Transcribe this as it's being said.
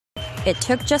It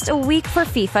took just a week for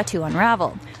FIFA to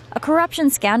unravel. A corruption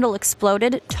scandal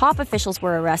exploded, top officials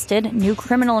were arrested, new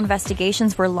criminal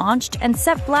investigations were launched, and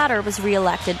Sepp Blatter was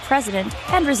re-elected president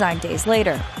and resigned days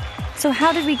later. So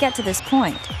how did we get to this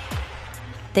point?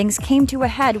 Things came to a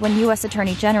head when U.S.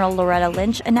 Attorney General Loretta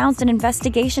Lynch announced an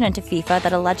investigation into FIFA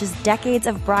that alleges decades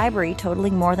of bribery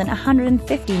totaling more than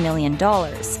 $150 million.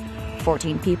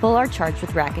 14 people are charged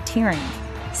with racketeering.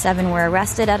 7 were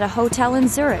arrested at a hotel in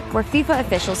Zurich where FIFA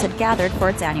officials had gathered for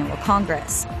its annual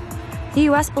Congress. The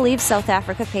U.S. believes South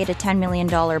Africa paid a $10 million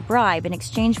bribe in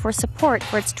exchange for support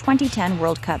for its 2010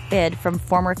 World Cup bid from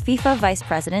former FIFA Vice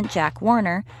President Jack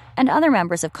Warner and other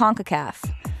members of CONCACAF.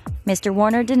 Mr.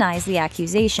 Warner denies the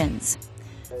accusations.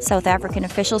 South African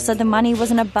officials said the money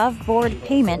was an above-board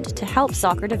payment to help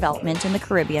soccer development in the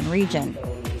Caribbean region.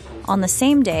 On the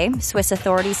same day, Swiss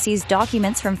authorities seized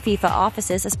documents from FIFA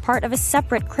offices as part of a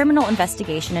separate criminal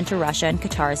investigation into Russia and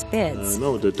Qatar's bids.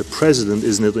 No, the president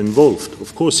is not involved.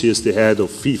 Of course, he is the head of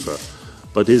FIFA,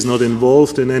 but he's not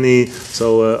involved in any.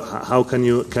 So how can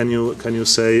you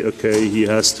say okay he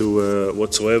has to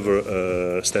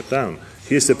whatsoever step down?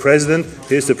 Here's the president.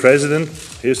 Here's the president.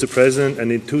 Here's the president,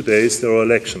 and in 2 days there are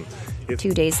elections.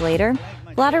 2 days later,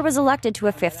 Blatter was elected to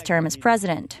a 5th term as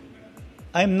president.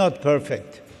 I'm not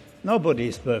perfect. Nobody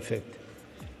is perfect.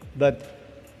 But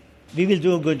we will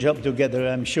do a good job together,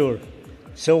 I'm sure.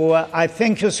 So I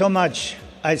thank you so much.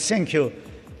 I thank you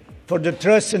for the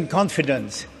trust and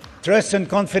confidence. Trust and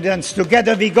confidence.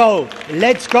 Together we go.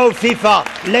 Let's go,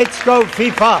 FIFA. Let's go,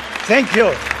 FIFA. Thank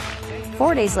you.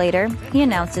 4 days later, he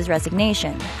announced his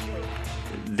resignation.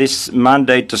 This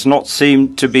mandate does not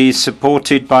seem to be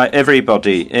supported by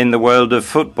everybody in the world of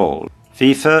football.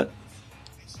 FIFA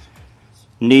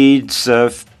needs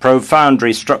profound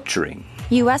restructuring.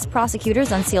 U.S.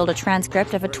 prosecutors unsealed a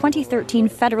transcript of a 2013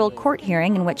 federal court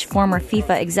hearing in which former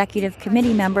FIFA Executive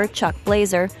Committee member Chuck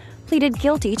Blazer pleaded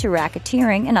guilty to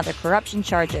racketeering and other corruption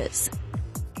charges.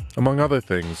 Among other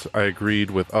things, I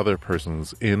agreed with other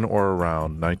persons in or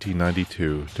around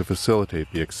 1992 to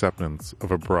facilitate the acceptance of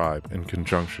a bribe in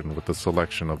conjunction with the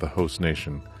selection of the host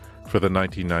nation for the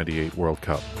 1998 World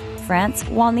Cup. France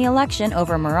won the election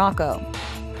over Morocco.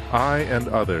 I and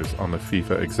others on the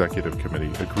FIFA Executive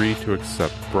Committee agreed to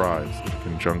accept bribes in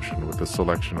conjunction with the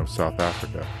selection of South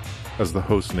Africa as the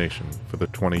host nation for the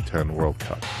 2010 World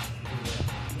Cup.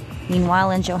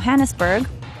 Meanwhile, in Johannesburg,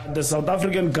 the South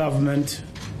African government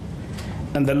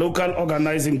and the local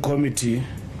organizing committee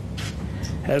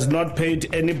has not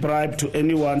paid any bribe to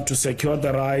anyone to secure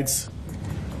the rights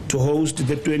to host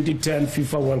the 2010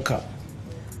 FIFA World Cup.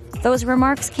 Those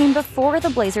remarks came before the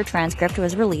Blazer transcript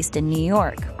was released in New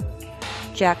York.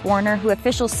 Jack Warner, who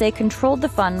officials say controlled the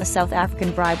fund the South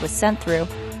African bribe was sent through,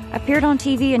 appeared on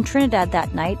TV in Trinidad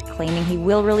that night, claiming he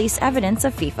will release evidence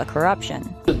of FIFA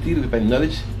corruption. To deal with my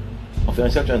knowledge of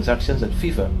financial transactions at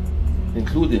FIFA,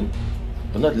 including,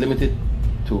 but not limited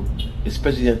to, its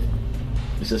president,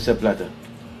 Mr. Sepp Blatter,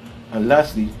 and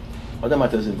lastly, other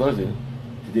matters involving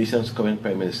the nation's current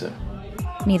Prime Minister.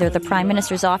 Neither the Prime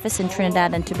Minister's office in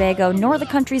Trinidad and Tobago nor the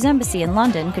country's embassy in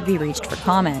London could be reached for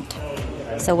comment.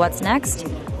 So what's next?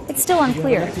 It's still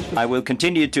unclear. I will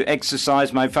continue to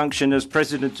exercise my function as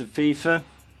president of FIFA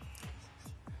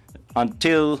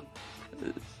until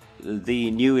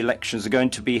the new elections are going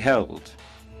to be held.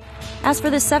 As for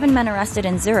the 7 men arrested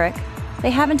in Zurich, they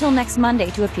have until next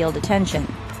Monday to appeal detention.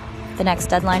 The next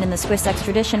deadline in the Swiss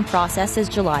extradition process is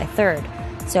July 3rd.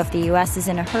 So if the U.S. is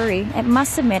in a hurry, it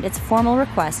must submit its formal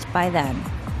request by then.